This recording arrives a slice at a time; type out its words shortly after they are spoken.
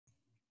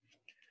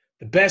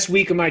The best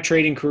week of my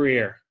trading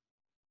career.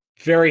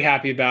 Very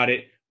happy about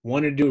it.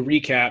 Wanted to do a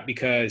recap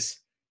because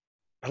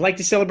I like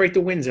to celebrate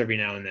the wins every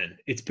now and then.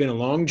 It's been a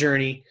long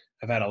journey.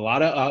 I've had a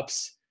lot of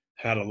ups,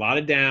 I've had a lot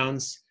of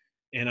downs,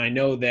 and I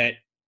know that,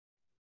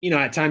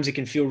 at times it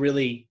can feel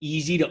really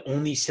easy to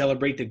only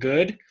celebrate the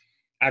good.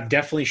 I've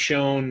definitely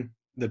shown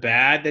the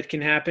bad that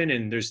can happen,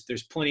 and there's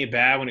plenty of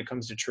bad when it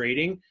comes to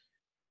trading.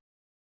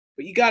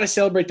 But you got to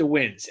celebrate the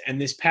wins.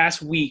 And this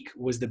past week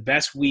was the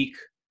best week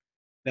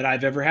that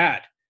I've ever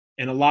had.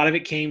 And a lot of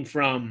it came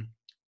from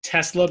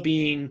Tesla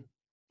being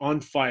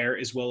on fire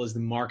as well as the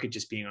market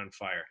just being on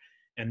fire.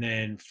 And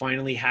then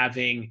finally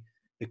having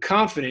the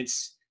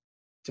confidence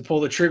to pull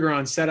the trigger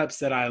on setups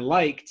that I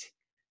liked,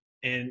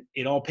 and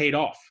it all paid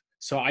off.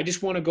 So I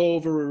just want to go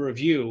over a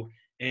review.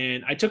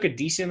 And I took a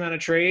decent amount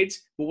of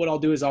trades, but what I'll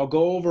do is I'll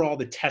go over all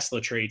the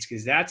Tesla trades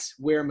because that's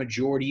where a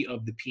majority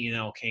of the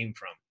P&L came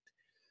from.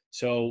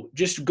 So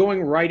just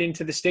going right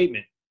into the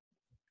statement.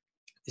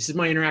 This is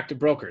my Interactive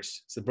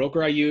Brokers. It's the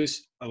broker I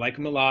use. I like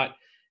them a lot.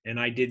 And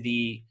I did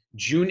the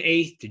June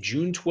 8th to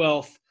June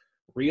 12th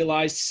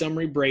realized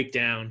summary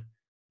breakdown.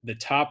 The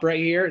top right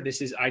here,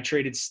 this is I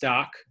traded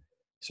stock.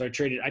 So I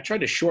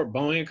tried to short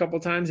Boeing a couple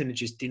times and it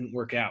just didn't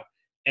work out.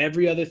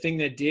 Every other thing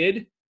that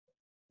did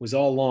was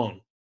all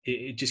long.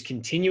 It just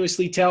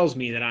continuously tells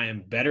me that I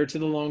am better to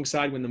the long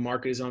side when the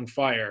market is on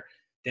fire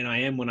than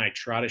I am when I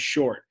try to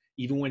short.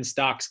 Even when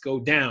stocks go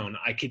down,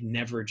 I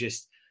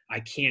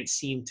can't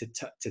seem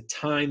to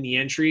time the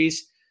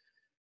entries.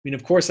 I mean,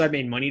 of course, I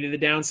made money to the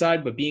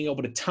downside, but being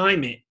able to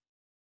time it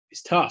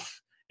is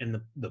tough. And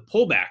the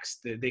pullbacks,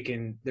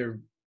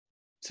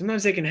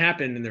 sometimes they can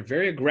happen, and they're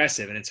very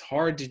aggressive, and it's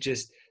hard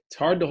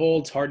to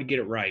hold, it's hard to get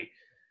it right.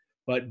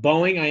 But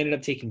Boeing, I ended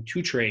up taking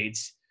two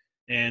trades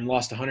and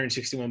lost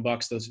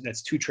 $161.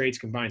 That's two trades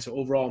combined. So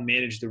overall,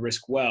 managed the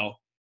risk well.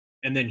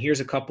 And then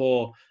here's a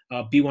couple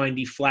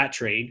BYD flat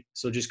trade.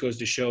 So it just goes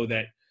to show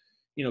that,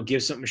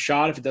 give something a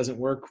shot. If it doesn't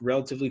work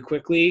relatively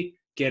quickly,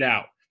 get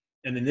out.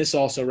 And then this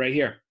also right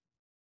here,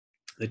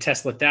 the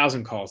Tesla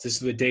 1,000 calls. This is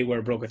the day where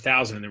it broke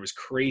 1,000 and there was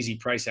crazy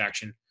price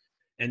action.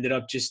 Ended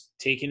up just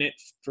taking it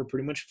for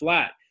pretty much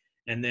flat.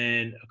 And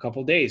then a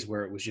couple days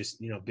where it was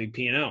just, big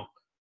P&L.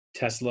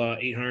 Tesla,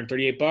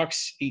 $838,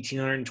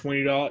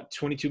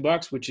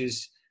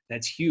 $1,822,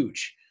 that's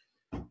huge.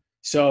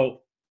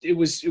 So it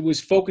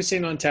was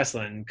focusing on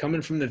Tesla, and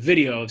coming from the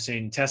video of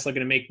saying Tesla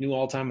going to make new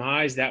all-time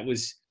highs. That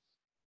was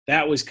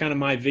kind of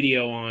my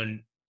video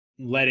on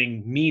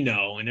letting me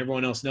know and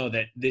everyone else know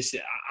that this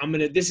is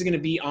going to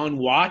be on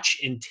watch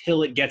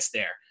until it gets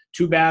there.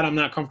 Too bad I'm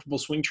not comfortable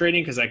swing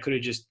trading because I could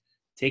have just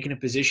taken a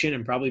position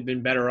and probably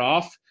been better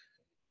off.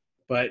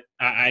 But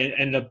I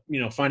ended up,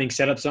 finding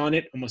setups on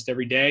it almost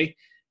every day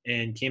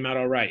and came out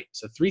all right.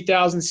 So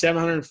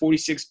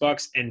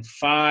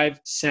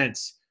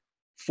 $3,746.05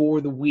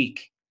 for the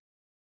week.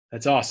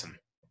 That's awesome.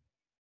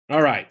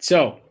 All right.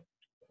 So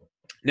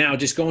now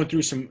just going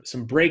through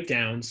some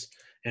breakdowns,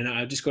 and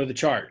I'll just go to the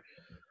chart.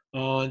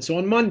 So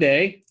on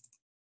Monday,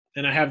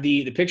 and I have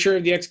the picture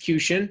of the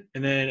execution,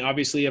 and then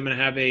obviously I'm going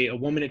to have a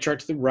 1 minute chart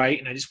to the right,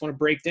 and I just want to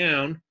break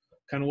down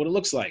kind of what it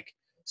looks like.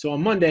 So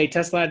on Monday,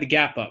 Tesla had the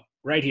gap up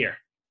right here,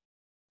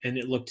 and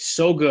it looked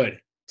so good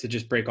to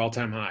just break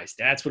all-time highs.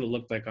 That's what it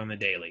looked like on the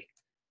daily.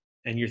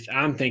 And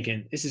I'm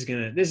thinking this is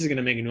gonna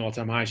make a new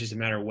all-time high. It's just a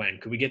matter of when.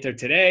 Could we get there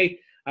today?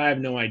 I have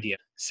no idea.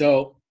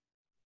 So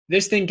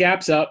this thing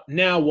gaps up.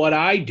 Now what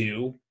I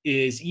do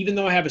is, even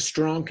though I have a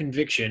strong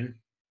conviction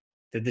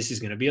that this is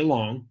going to be a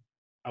long,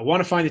 I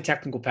want to find the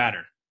technical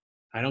pattern.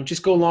 I don't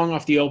just go long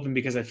off the open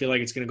because I feel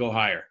like it's going to go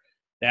higher.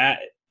 That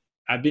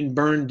I've been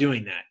burned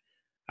doing that.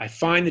 I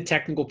find the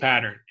technical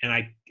pattern, and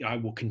I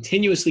will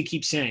continuously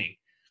keep saying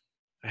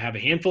I have a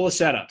handful of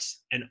setups,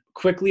 and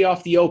quickly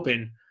off the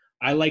open,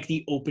 I like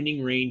the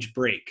opening range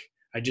break.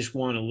 I just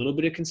want a little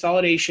bit of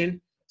consolidation,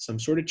 some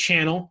sort of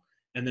channel,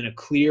 and then a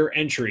clear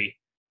entry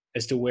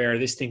as to where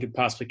this thing could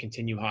possibly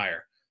continue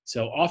higher.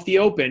 So off the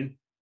open,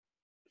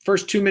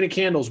 first 2 minute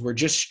candles were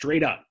just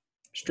straight up.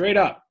 Straight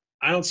up.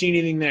 I don't see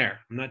anything there.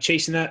 I'm not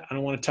chasing that. I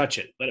don't want to touch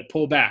it. Let it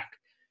pull back.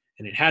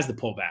 And it has the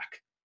pullback.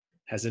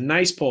 Has a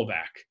nice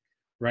pullback.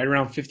 Right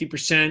around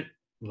 50%,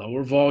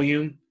 lower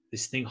volume.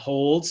 This thing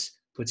holds,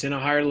 puts in a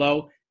higher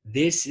low.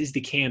 This is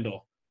the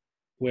candle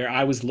where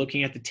I was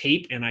looking at the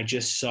tape and I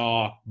just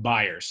saw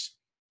buyers.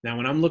 Now,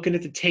 when I'm looking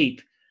at the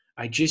tape,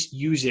 I just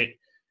use it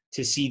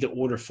to see the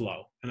order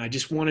flow. And I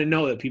just want to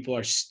know that people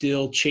are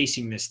still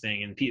chasing this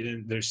thing, and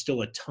there's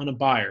still a ton of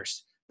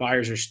buyers.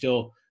 Buyers are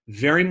still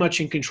very much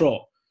in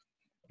control.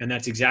 And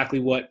that's exactly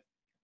what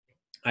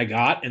I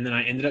got. And then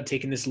I ended up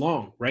taking this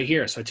long right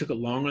here. So I took it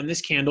long on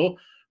this candle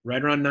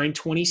right around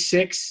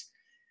 926,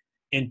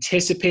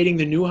 anticipating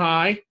the new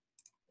high.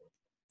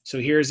 So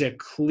here's a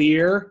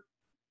clear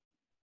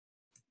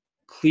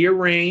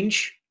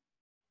range.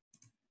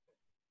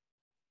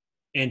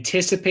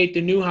 Anticipate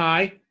the new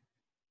high,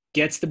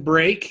 gets the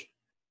break,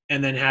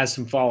 and then has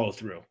some follow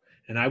through.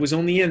 And I was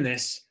only in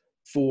this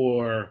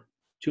for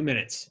 2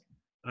 minutes.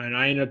 And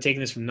I ended up taking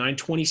this from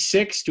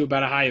 926 to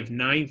about a high of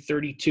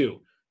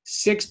 932.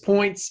 6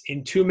 points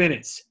in 2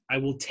 minutes. I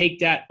will take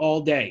that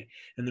all day.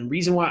 And the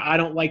reason why I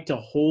don't like to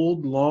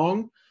hold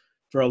long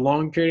for a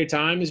long period of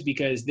time is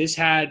because this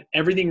had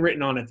everything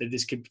written on it that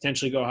this could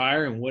potentially go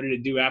higher. And what did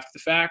it do after the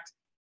fact?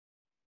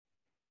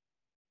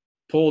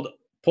 Pulled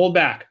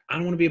back. I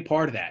don't want to be a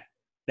part of that.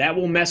 That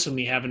will mess with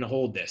me having to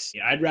hold this.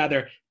 I'd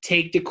rather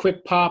take the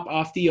quick pop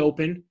off the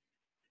open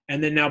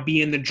and then now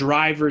be in the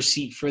driver's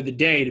seat for the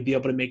day to be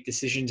able to make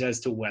decisions as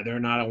to whether or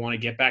not I want to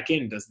get back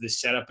in. Does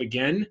this set up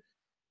again?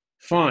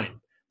 Fine.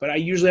 But I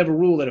usually have a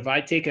rule that if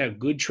I take a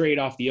good trade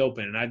off the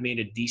open and I've made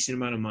a decent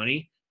amount of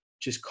money,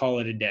 just call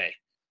it a day.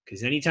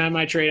 Because anytime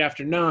I trade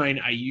after 9,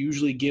 I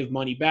usually give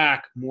money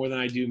back more than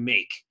I do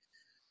make.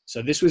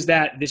 So this was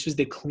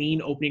the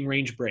clean opening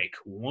range break.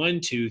 1,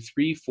 2,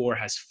 3, 4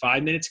 has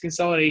 5 minutes of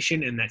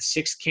consolidation, and that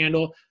 6th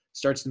candle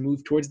starts to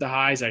move towards the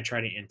highs. I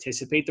try to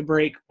anticipate the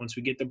break. Once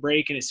we get the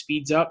break and it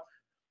speeds up,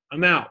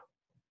 I'm out.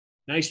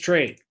 Nice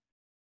trade.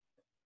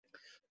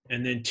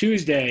 And then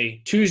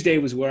Tuesday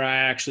was where I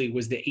actually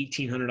was the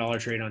 $1,800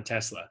 trade on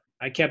Tesla.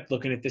 I kept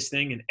looking at this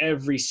thing, and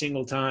every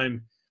single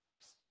time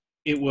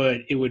it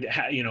would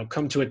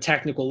come to a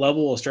technical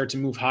level or start to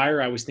move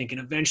higher, I was thinking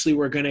eventually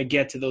we're going to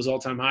get to those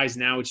all-time highs.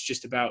 Now it's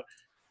just about,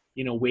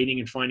 waiting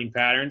and finding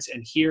patterns.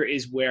 And here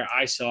is where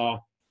I saw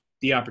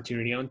the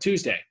opportunity on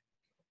Tuesday.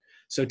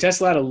 So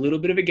Tesla had a little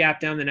bit of a gap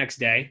down the next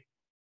day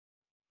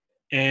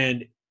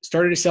and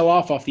started to sell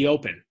off the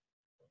open.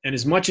 And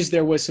as much as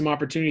there was some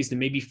opportunities to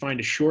maybe find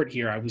a short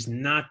here, I was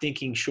not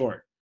thinking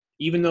short.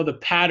 Even though the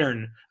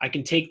pattern, I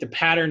can take the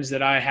patterns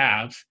that I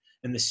have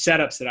and the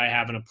setups that I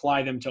have and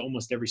apply them to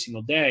almost every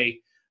single day,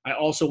 I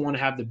also want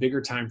to have the bigger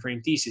time frame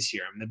thesis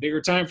here. And the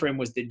bigger time frame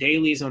was the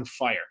daily is on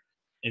fire.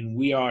 And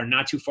we are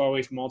not too far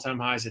away from all-time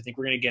highs. I think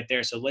we're going to get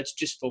there. So let's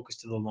just focus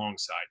to the long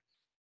side.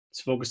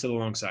 Let's focus to the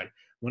long side.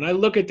 When I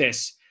look at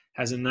this,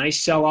 has a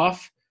nice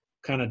sell-off,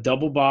 kind of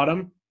double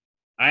bottom.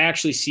 I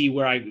actually see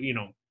where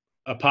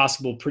a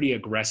possible pretty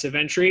aggressive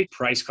entry.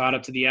 Price caught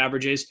up to the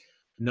averages,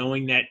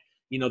 knowing that,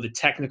 the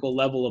technical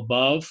level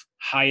above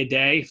high a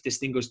day, if this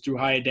thing goes through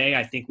high a day,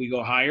 I think we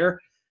go higher.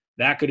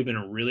 That could have been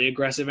a really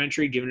aggressive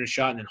entry, giving it a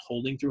shot and then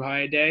holding through high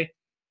a day.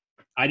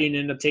 I didn't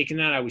end up taking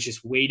that. I was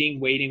just waiting,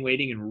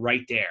 and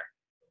right there.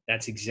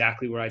 That's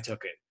exactly where I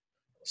took it.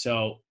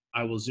 So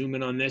I will zoom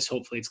in on this.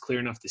 Hopefully it's clear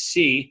enough to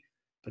see,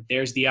 but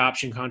there's the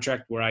option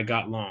contract where I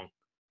got long.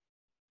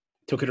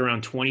 Took it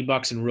around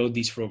 $20 and rode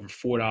these for over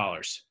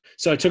 $4.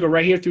 So I took it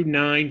right here through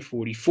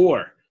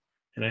 944.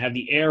 And I have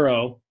the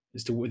arrow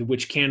as to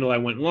which candle I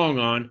went long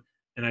on,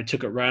 and I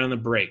took it right on the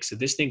break. So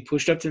this thing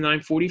pushed up to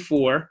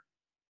 944.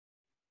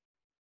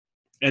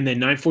 And then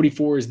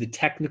 944 is the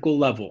technical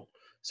level.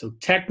 So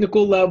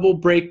technical level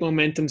break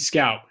momentum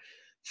scout.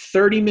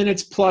 30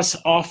 minutes plus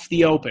off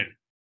the open.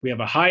 We have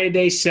a high a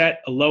day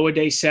set, a low a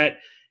day set.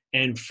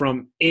 And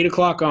from 8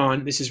 o'clock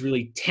on, this is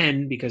really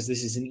 10 because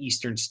this is an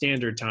Eastern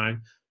Standard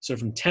Time. So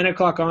from 10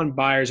 o'clock on,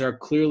 buyers are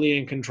clearly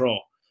in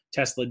control.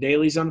 Tesla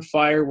daily's on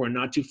fire. We're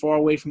not too far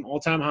away from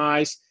all-time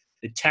highs.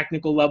 The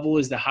technical level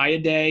is the high a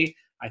day.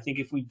 I think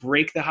if we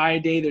break the high a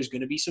day, there's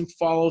going to be some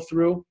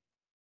follow-through.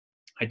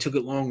 I took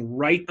it long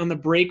right on the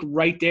break,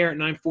 right there at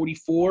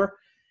 944,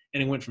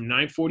 and it went from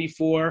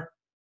 944,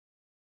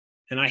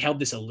 and I held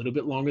this a little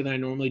bit longer than I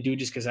normally do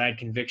just because I had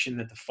conviction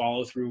that the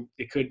follow-through,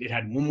 it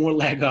had one more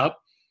leg up,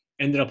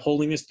 ended up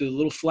holding this to the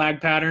little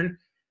flag pattern,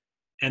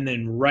 and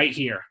then right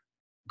here,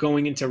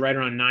 going into right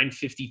around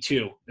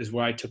 952 is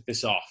where I took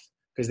this off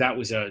because that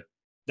was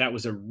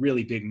a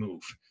really big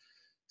move.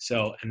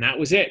 So, and that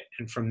was it.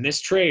 And from this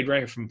trade,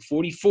 right from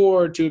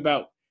 44 to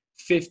about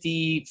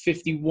 50,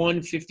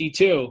 51,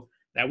 52,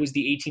 that was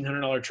the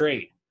 $1,800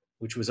 trade,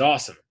 which was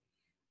awesome.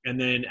 And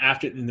then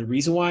and the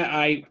reason why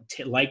I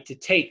like to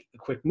take the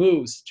quick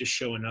moves, just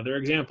show another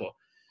example.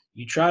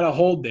 You try to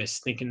hold this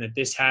thinking that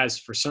this has,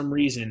 for some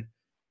reason,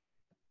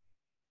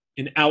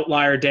 an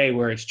outlier day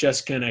where it's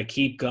just going to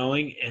keep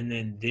going, and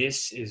then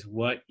this is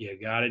what you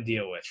got to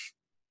deal with.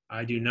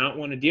 I do not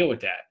want to deal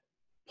with that.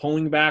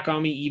 Pulling back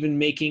on me, even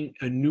making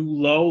a new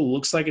low,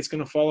 looks like it's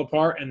going to fall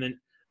apart, and then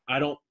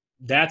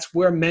that's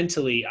where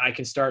mentally I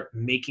can start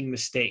making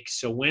mistakes.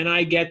 So when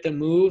I get the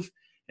move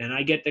and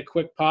I get the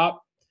quick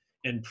pop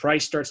and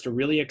price starts to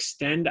really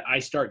extend, I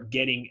start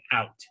getting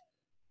out.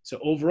 So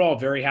overall,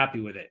 very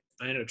happy with it.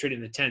 I ended up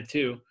trading the 10th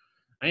too.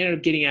 I ended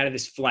up getting out of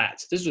this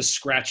flat. So this was a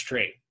scratch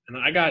trade. And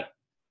I got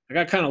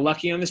kind of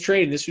lucky on this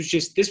trade. And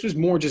this was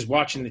more just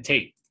watching the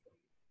tape.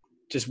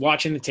 Just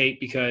watching the tape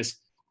because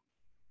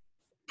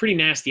pretty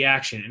nasty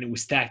action. And it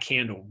was that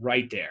candle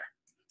right there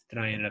that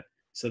I ended up.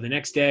 So the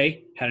next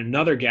day had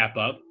another gap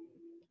up.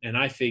 And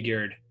I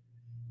figured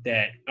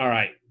that, all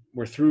right,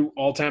 we're through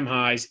all-time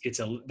highs.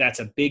 That's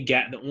a big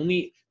gap.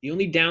 The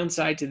only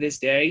downside to this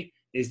day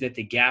is that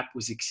the gap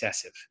was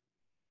excessive.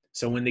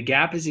 So when the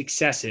gap is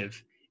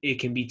excessive, it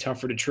can be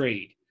tougher to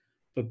trade.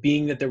 But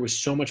being that there was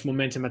so much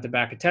momentum at the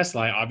back of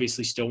Tesla, I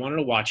obviously still wanted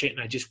to watch it,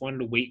 and I just wanted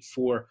to wait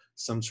for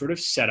some sort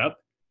of setup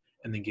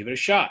and then give it a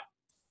shot.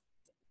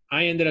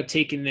 I ended up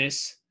taking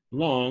this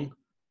long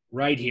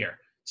right here.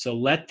 So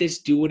let this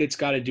do what it's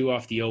got to do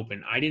off the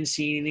open. I didn't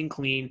see anything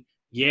clean.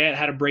 Yeah, it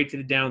had a break to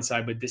the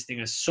downside, but this thing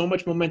has so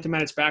much momentum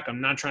at its back. I'm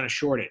not trying to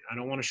short it. I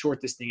don't want to short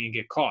this thing and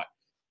get caught.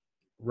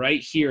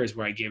 Right here is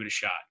where I gave it a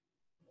shot.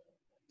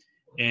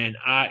 And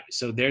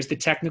so there's the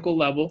technical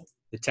level.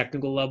 The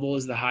technical level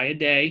is the high a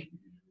day.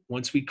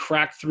 Once we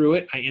cracked through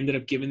it, I ended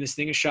up giving this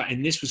thing a shot.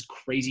 And this was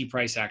crazy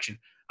price action.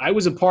 I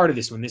was a part of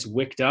this when this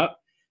wicked up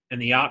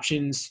and the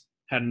options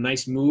had a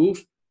nice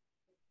move.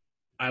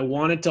 I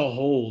wanted to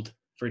hold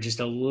for just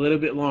a little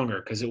bit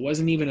longer because it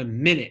wasn't even a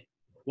minute.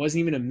 It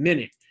wasn't even a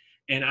minute.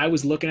 And I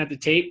was looking at the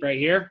tape right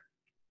here.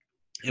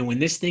 And when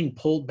this thing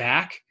pulled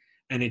back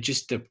and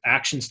the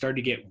action started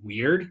to get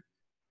weird,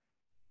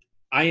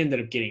 I ended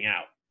up getting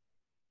out.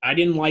 I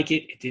didn't like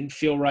it. It didn't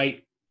feel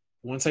right.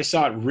 Once I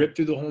saw it rip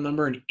through the whole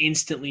number and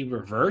instantly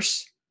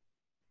reverse,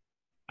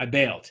 I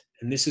bailed.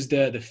 And this is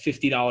the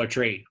 $50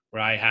 trade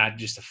where I had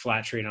just a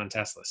flat trade on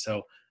Tesla.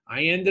 So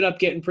I ended up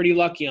getting pretty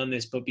lucky on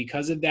this, but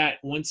because of that,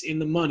 once in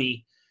the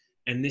money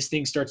and this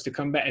thing starts to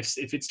come back,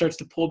 if it starts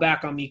to pull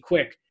back on me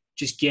quick,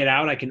 just get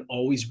out. I can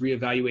always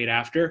reevaluate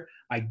after.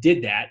 I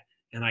did that,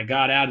 and I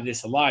got out of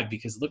this alive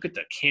because look at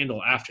the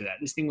candle after that.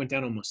 This thing went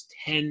down almost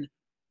 10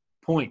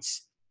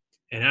 points.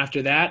 And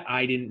after that,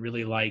 I didn't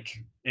really like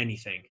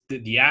anything.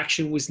 The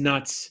action was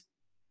nuts.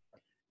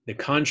 The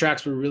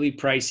contracts were really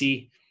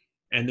pricey.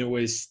 And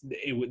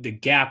the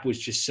gap was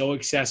just so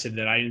excessive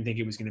that I didn't think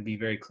it was going to be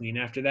very clean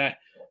after that.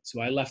 So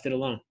I left it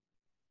alone.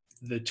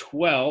 The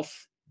 12th,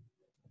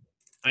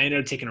 I ended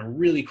up taking a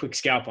really quick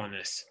scalp on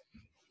this.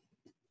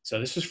 So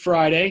this was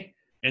Friday.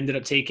 Ended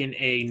up taking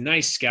a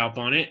nice scalp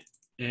on it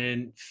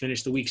and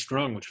finished the week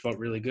strong, which felt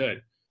really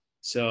good.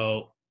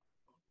 So,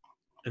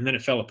 and then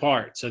it fell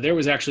apart. So there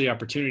was actually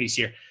opportunities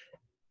here.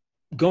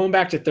 Going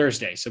back to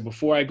Thursday. So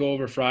before I go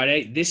over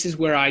Friday, this is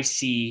where I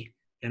see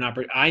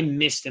I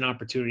missed an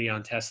opportunity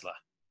on Tesla.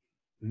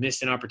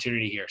 Missed an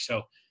opportunity here.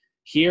 So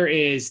here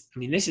is,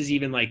 this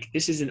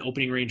is an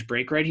opening range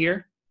break right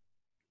here,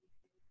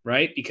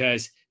 right?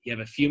 Because you have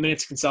a few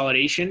minutes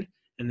consolidation,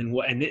 and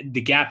then the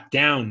gap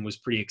down was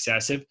pretty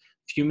excessive. A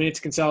few minutes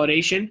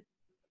consolidation,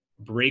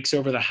 breaks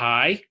over the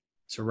high,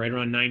 so right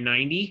around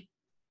 990,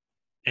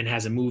 and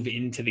has a move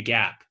into the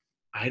gap.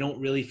 I don't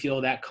really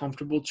feel that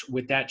comfortable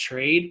with that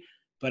trade,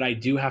 but I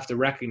do have to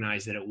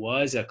recognize that it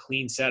was a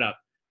clean setup,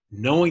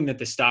 knowing that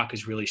the stock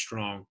is really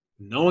strong,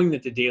 knowing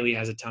that the daily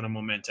has a ton of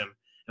momentum,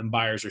 and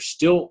buyers are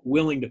still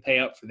willing to pay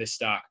up for this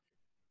stock,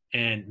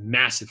 and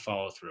massive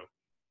follow through.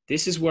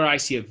 This is where I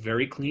see a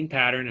very clean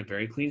pattern, a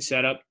very clean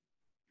setup,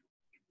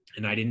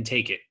 and I didn't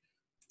take it.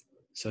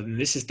 So then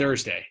this is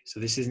Thursday. So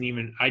this isn't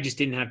even, I just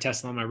didn't have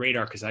Tesla on my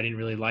radar because I didn't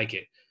really like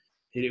it.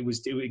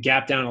 It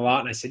gapped down a lot,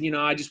 and I said,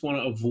 I just want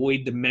to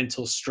avoid the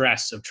mental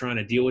stress of trying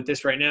to deal with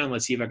this right now, and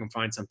let's see if I can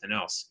find something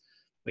else.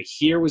 But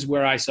here was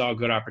where I saw a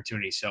good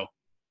opportunity. So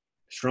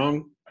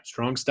strong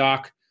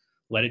stock,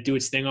 let it do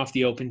its thing off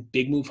the open,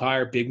 big move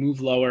higher, big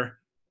move lower,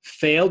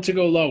 failed to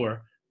go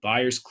lower.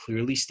 Buyers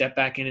clearly step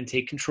back in and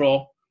take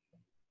control,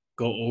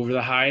 go over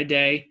the high a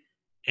day,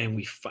 and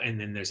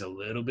then there's a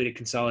little bit of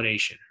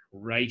consolidation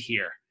right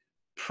here.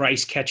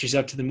 Price catches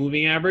up to the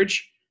moving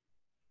average,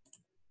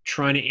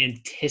 trying to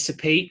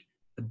anticipate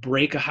the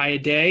break a high a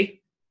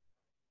day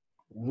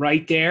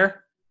right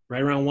there,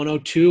 right around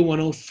 102,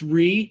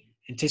 103,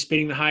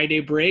 anticipating the high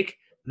day break,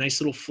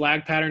 nice little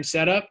flag pattern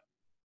setup,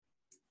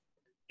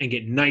 and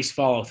get nice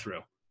follow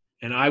through.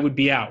 And I would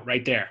be out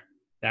right there.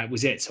 That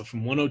was it. So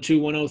from 102,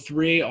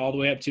 103, all the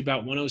way up to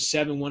about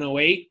 107,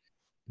 108,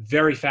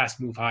 very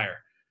fast move higher.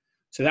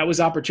 So that was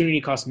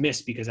opportunity cost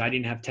missed because I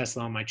didn't have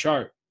Tesla on my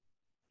chart,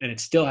 and it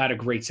still had a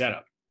great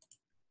setup.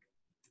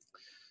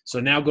 So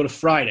now go to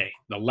Friday,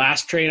 the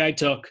last trade I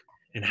took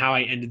and how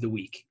I ended the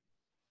week.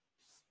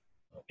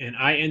 And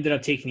I ended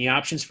up taking the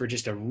options for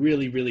just a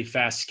really, really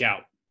fast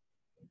scalp.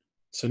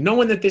 So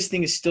knowing that this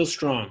thing is still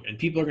strong and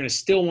people are going to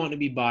still want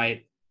to buy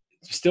it,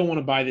 still want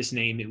to buy this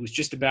name, it was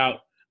just about,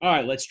 all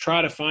right, let's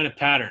try to find a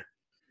pattern.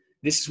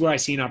 This is where I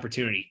see an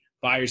opportunity.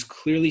 Buyers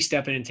clearly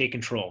step in and take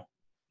control.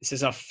 This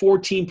is a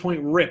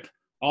 14-point rip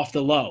off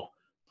the low.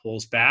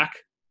 Pulls back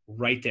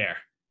right there.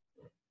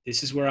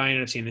 This is where I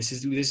ended up seeing. This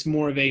is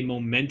more of a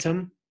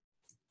momentum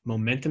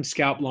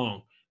scalp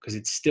long because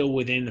it's still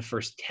within the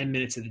first 10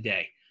 minutes of the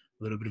day.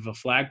 A little bit of a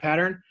flag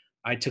pattern.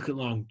 I took it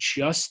long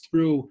just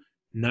through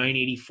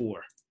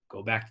 984.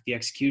 Go back to the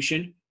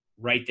execution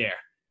right there.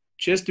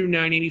 Just through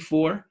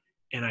 984,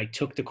 and I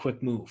took the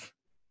quick move.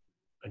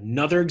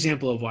 Another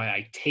example of why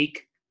I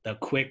take the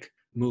quick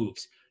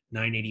moves.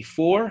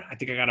 984, I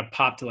think I got a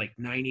pop to like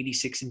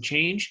 986 and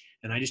change,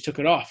 and I just took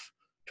it off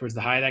towards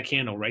the high of that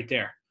candle right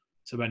there.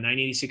 So about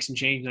 986 and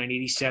change,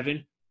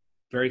 987,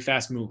 very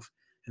fast move.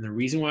 And the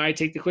reason why I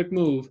take the quick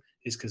move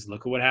is because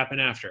look at what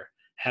happened after.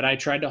 Had I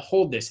tried to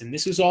hold this, and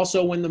this was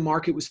also when the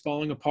market was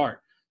falling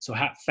apart, so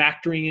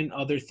factoring in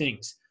other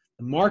things.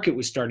 The market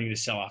was starting to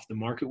sell off. The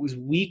market was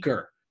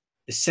weaker.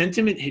 The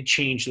sentiment had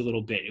changed a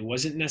little bit. It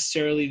wasn't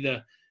necessarily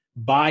the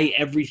buy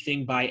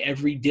everything, buy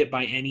every dip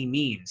by any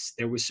means.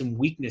 There was some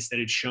weakness that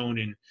had shown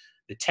in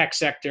the tech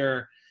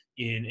sector,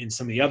 in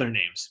some of the other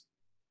names.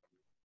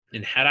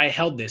 And had I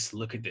held this,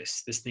 look at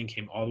this. This thing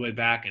came all the way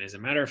back. And as a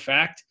matter of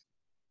fact,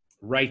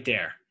 right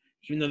there,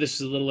 even though this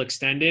was a little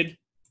extended,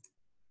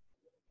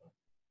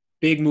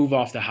 big move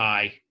off the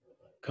high,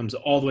 comes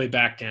all the way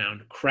back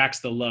down, cracks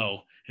the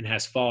low, and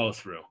has follow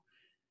through.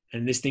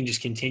 And this thing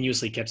just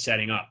continuously kept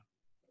setting up.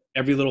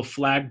 Every little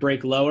flag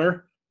break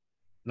lower,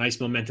 nice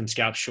momentum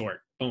scalp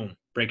short. Boom,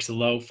 breaks the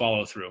low,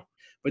 follow through.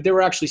 But there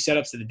were actually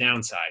setups to the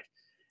downside.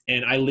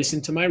 And I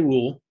listened to my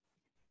rule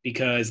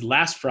because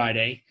last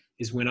Friday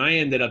is when I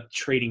ended up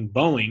trading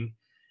Boeing,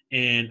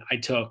 and I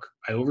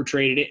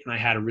overtraded it and I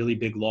had a really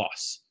big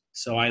loss.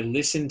 So I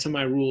listened to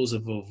my rules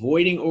of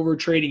avoiding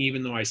overtrading,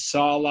 even though I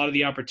saw a lot of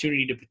the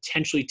opportunity to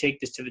potentially take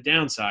this to the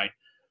downside.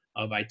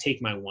 I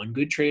take my one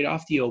good trade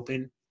off the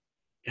open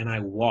and I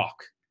walk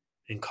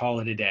and call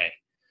it a day.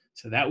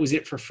 So that was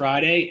it for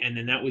Friday, and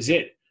then that was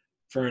it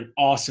for an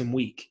awesome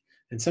week.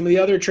 And some of the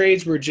other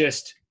trades were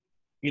just,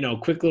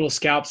 quick little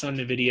scalps on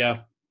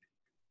NVIDIA,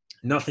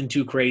 nothing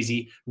too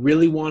crazy.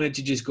 Really wanted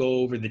to just go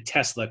over the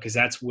Tesla because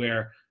that's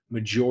where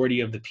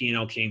majority of the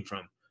P&L came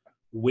from.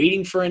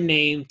 Waiting for a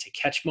name to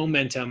catch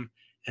momentum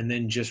and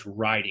then just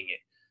riding it.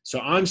 So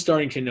I'm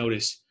starting to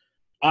notice,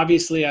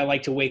 obviously I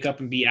like to wake up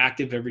and be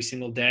active every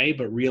single day,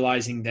 but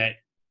realizing that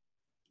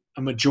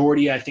a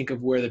majority, I think,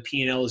 of where the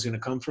P&L is going to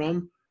come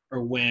from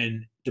or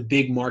when the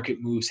big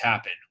market moves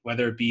happen,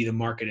 whether it be the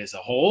market as a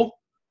whole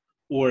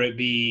or it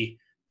be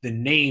the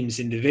names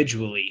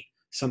individually.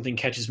 Something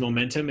catches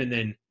momentum and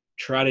then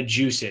try to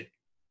juice it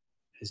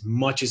as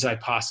much as I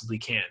possibly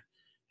can.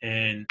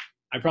 And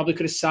I probably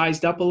could have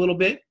sized up a little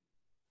bit,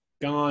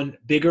 gone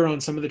bigger on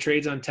some of the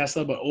trades on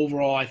Tesla, but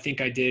overall I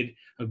think I did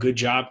a good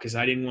job because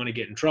I didn't want to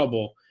get in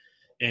trouble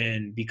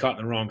and be caught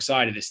on the wrong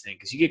side of this thing.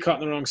 Because you get caught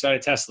on the wrong side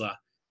of Tesla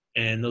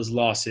and those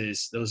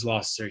losses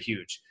are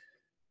huge.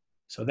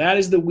 So that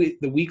is the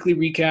weekly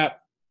recap.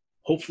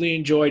 Hopefully you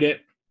enjoyed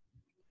it.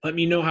 Let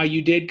me know how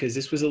you did because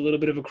this was a little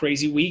bit of a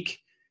crazy week.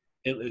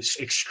 It was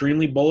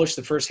extremely bullish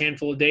the first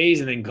handful of days,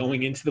 and then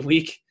going into the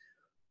week,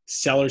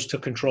 sellers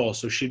took control.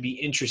 So it should be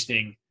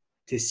interesting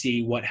to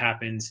see what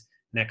happens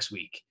next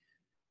week.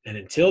 And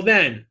until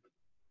then,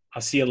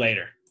 I'll see you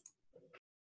later.